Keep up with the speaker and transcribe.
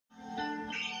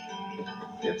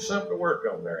It's something to work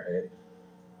on there,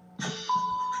 Hattie.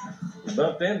 You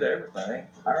bumped into everything.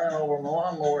 I ran over my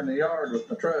lawnmower in the yard with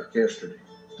my truck yesterday.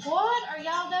 What are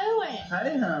y'all doing?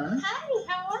 Hey, hon. Hey,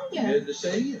 how are you? Good to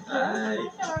see you. Hey,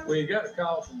 we got a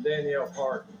call from Danielle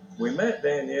Parton. We met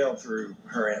Danielle through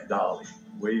her Aunt Dolly.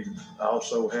 We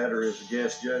also had her as a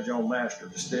guest judge on Master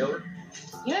Distiller.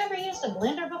 You ever used a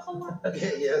blender before?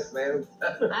 Yes, ma'am.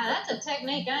 That's a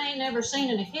technique I ain't never seen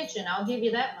in a kitchen, I'll give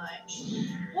you that much.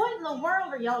 What in the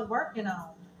world are y'all working on?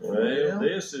 Well,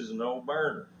 this is an old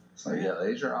burner. So, yeah,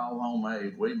 these are all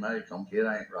homemade. We make them. It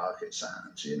ain't rocket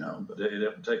science, you know. But they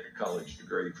don't take a college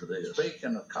degree for this.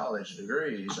 Speaking of college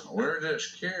degrees, we're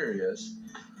just curious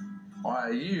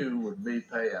why you would be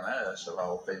paying us, of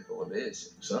all people, to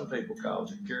visit. Some people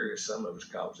calls it curious, some of us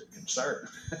calls it concern.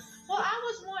 Well, I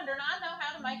was wondering, I know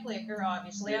how to make liquor,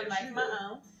 obviously. Yes, I make my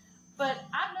own. But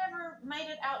I've never made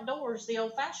it outdoors the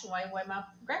old-fashioned way my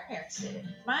grandparents did it.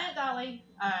 My Aunt Dolly,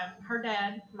 her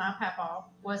dad, my papa,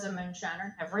 was a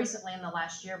moonshiner. Have recently, in the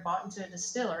last year, bought into a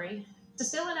distillery.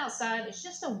 Distilling outside is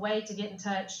just a way to get in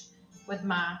touch with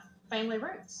my family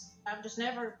roots. I've just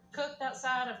never cooked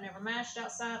outside. I've never mashed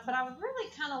outside. But I would really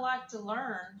kind of like to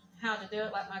learn how to do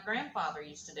it like my grandfather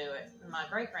used to do it, and my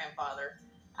great-grandfather,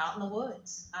 out in the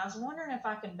woods. I was wondering if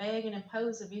I could beg and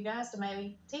impose of you guys to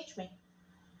maybe teach me.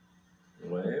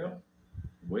 Well,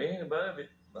 we ain't above it.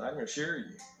 I can assure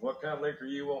you. What kind of liquor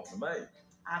you want to make?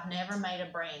 I've never made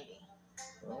a brandy.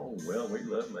 Oh, well, we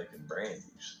love making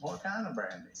brandies. What kind of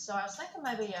brandy? So I was thinking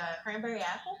maybe a cranberry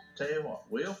apple. Tell you what,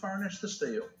 we'll furnish the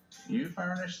still. You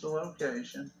furnish the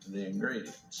location, the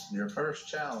ingredients. Your first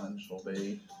challenge will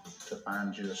be to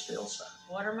find you a still site.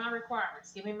 What are my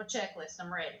requirements? Give me my checklist.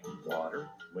 I'm ready. Water.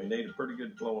 We need a pretty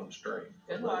good flowing stream.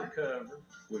 Good Low water. cover,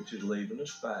 which is leaving us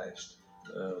fast.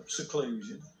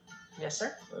 Seclusion. Yes,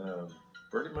 sir.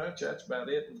 Pretty much that's about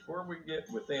it. And where we get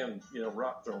within,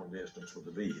 rock throwing distance with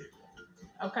the vehicle.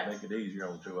 Okay. Make it easier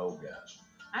on two old guys.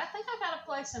 I think I got a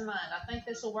place in mind. I think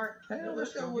this will work. Hell,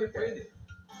 let's go with it.